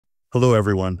Hello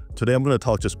everyone. Today I'm going to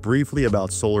talk just briefly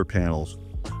about solar panels.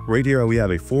 Right here we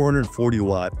have a 440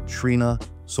 watt Trina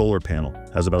solar panel.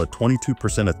 Has about a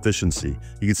 22% efficiency.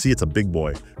 You can see it's a big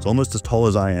boy. It's almost as tall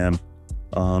as I am.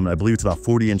 I believe it's about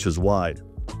 40 inches wide.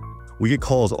 We get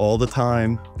calls all the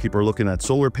time. People are looking at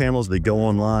solar panels. They go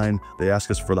online. They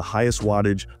ask us for the highest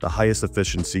wattage, the highest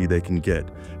efficiency they can get.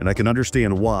 And I can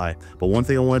understand why. But one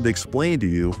thing I wanted to explain to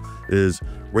you is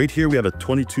right here we have a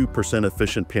 22%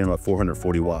 efficient panel at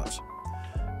 440 watts.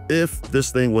 If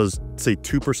this thing was, say,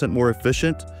 2% more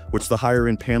efficient, which the higher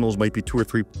end panels might be 2 or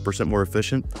 3% more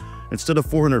efficient, instead of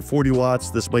 440 watts,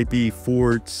 this might be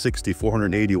 460,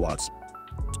 480 watts.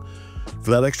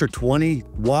 For that extra 20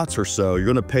 watts or so, you're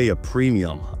gonna pay a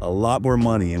premium, a lot more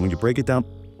money. And when you break it down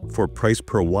for price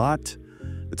per watt,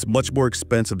 it's much more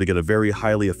expensive to get a very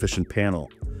highly efficient panel.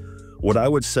 What I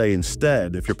would say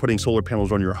instead, if you're putting solar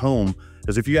panels on your home,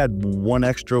 is if you add one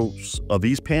extra of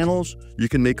these panels, you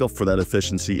can make up for that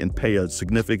efficiency and pay a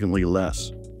significantly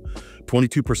less.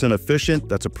 22% efficient,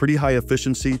 that's a pretty high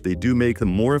efficiency. They do make them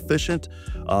more efficient,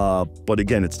 but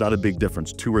again, it's not a big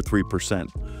difference, 2 or 3%.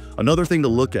 Another thing to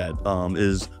look at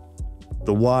is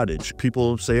the wattage.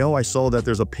 People say, oh, I saw that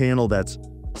there's a panel that's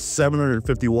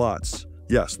 750 watts.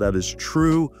 Yes, that is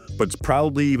true, but it's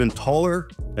probably even taller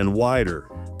and wider,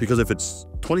 because if it's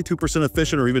 22%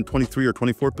 efficient or even 23 or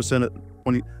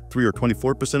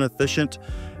 24% efficient,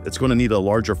 it's going to need a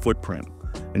larger footprint.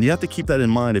 And you have to keep that in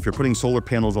mind if you're putting solar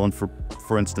panels on,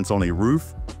 for instance, on a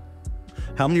roof.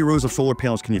 How many rows of solar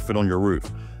panels can you fit on your roof?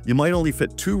 You might only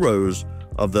fit 2 rows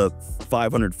of the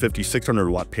 550, 600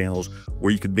 watt panels,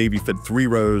 where you could maybe fit 3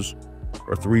 rows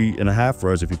or 3.5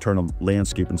 rows if you turn a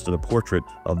landscape instead of portrait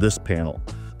of this panel.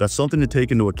 That's something to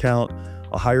take into account.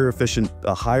 A higher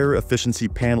efficiency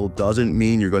panel doesn't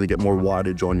mean you're going to get more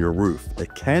wattage on your roof.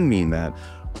 It can mean that,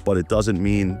 but it doesn't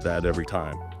mean that every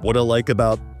time. What I like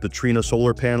about the Trina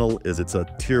solar panel is it's a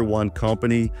tier 1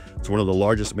 company. It's one of the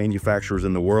largest manufacturers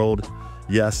in the world.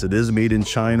 Yes, it is made in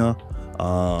China.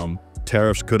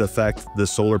 Tariffs could affect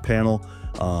this solar panel,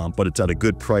 but it's at a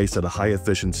good price, at a high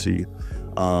efficiency,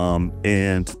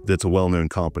 and it's a well-known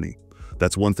company.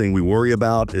 That's one thing we worry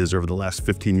about is over the last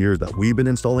 15 years that we've been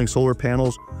installing solar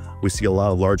panels, we see a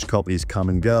lot of large companies come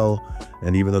and go.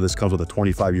 And even though this comes with a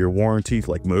 25-year warranty,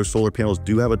 like most solar panels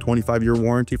do have a 25-year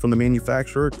warranty from the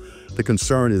manufacturer, the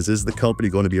concern is the company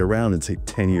going to be around in, say,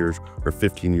 10 years or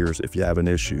 15 years if you have an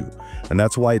issue? And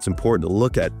that's why it's important to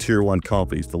look at tier 1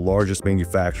 companies, the largest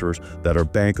manufacturers that are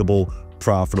bankable,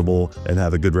 profitable, and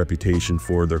have a good reputation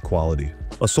for their quality.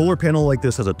 A solar panel like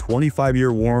this has a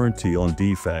 25-year warranty on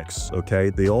defects,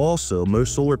 okay?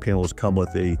 Most solar panels come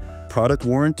with a product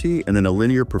warranty and then a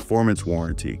linear performance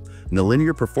warranty. And the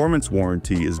linear performance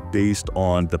warranty is based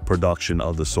on the production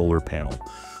of the solar panel.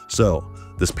 So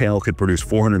this panel could produce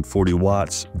 440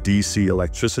 watts DC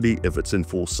electricity if it's in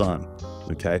full sun,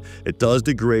 okay? It does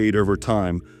degrade over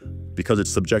time because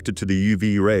it's subjected to the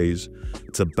UV rays.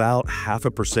 It's about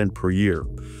 0.5% per year.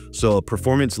 So a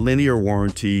performance linear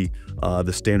warranty,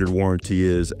 the standard warranty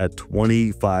is at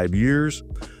 25 years,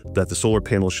 that the solar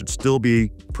panel should still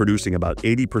be producing about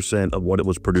 80% of what it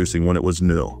was producing when it was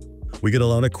new. We get a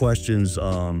lot of questions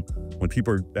when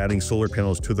people are adding solar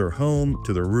panels to their home,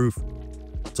 to their roof.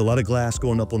 It's a lot of glass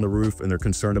going up on the roof, and they're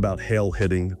concerned about hail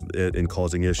hitting it and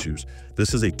causing issues.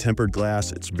 This is a tempered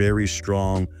glass. It's very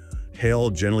strong. Hail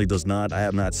generally does not, I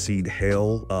have not seen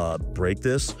hail break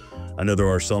this. I know there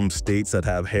are some states that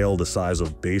have hail the size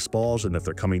of baseballs, and if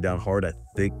they're coming down hard, I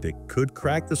think they could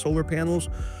crack the solar panels.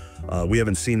 We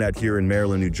haven't seen that here in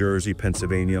Maryland, New Jersey,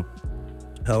 Pennsylvania.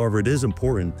 However, it is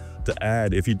important to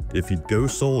add, if you go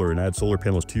solar and add solar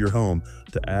panels to your home,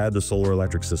 to add the solar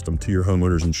electric system to your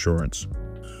homeowner's insurance.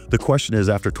 The question is,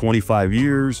 after 25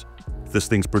 years, if this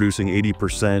thing's producing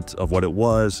 80% of what it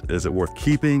was, is it worth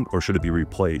keeping or should it be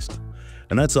replaced?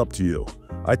 And that's up to you.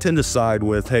 I tend to side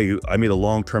with, hey, I made a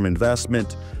long-term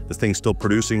investment. This thing's still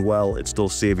producing well. It's still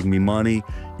saving me money.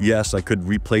 Yes, I could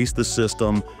replace the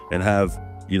system and have,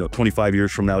 25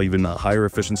 years from now, even a higher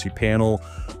efficiency panel.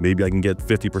 Maybe I can get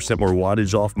 50% more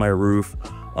wattage off my roof.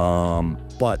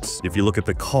 But if you look at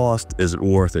the cost, is it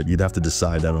worth it? You'd have to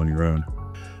decide that on your own.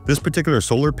 This particular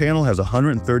solar panel has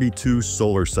 132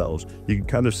 solar cells. You can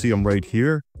kind of see them right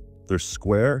here. They're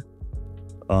square.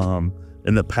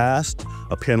 In the past,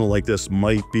 a panel like this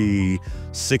might be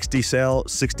 60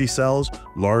 cells,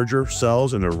 larger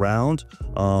cells, and they're round.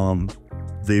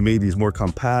 They made these more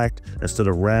compact. Instead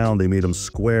of round, they made them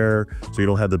square, so you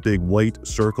don't have the big white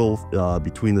circle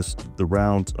between the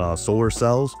round solar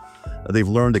cells. They've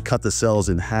learned to cut the cells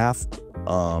in half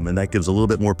And that gives a little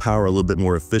bit more power, a little bit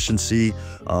more efficiency.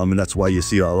 And that's why you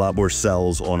see a lot more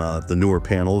cells on the newer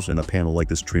panels in a panel like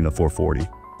this Trina 440.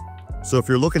 So if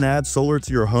you're looking to add solar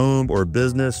to your home or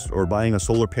business, or buying a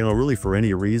solar panel really for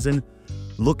any reason,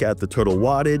 look at the total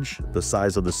wattage, the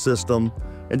size of the system,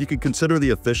 and you can consider the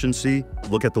efficiency.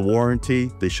 Look at the warranty.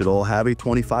 They should all have a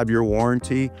 25-year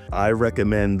warranty. I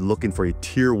recommend looking for a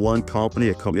tier 1 company,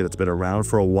 a company that's been around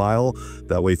for a while.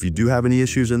 That way, if you do have any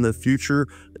issues in the future,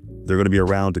 they're going to be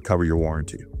around to cover your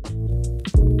warranty.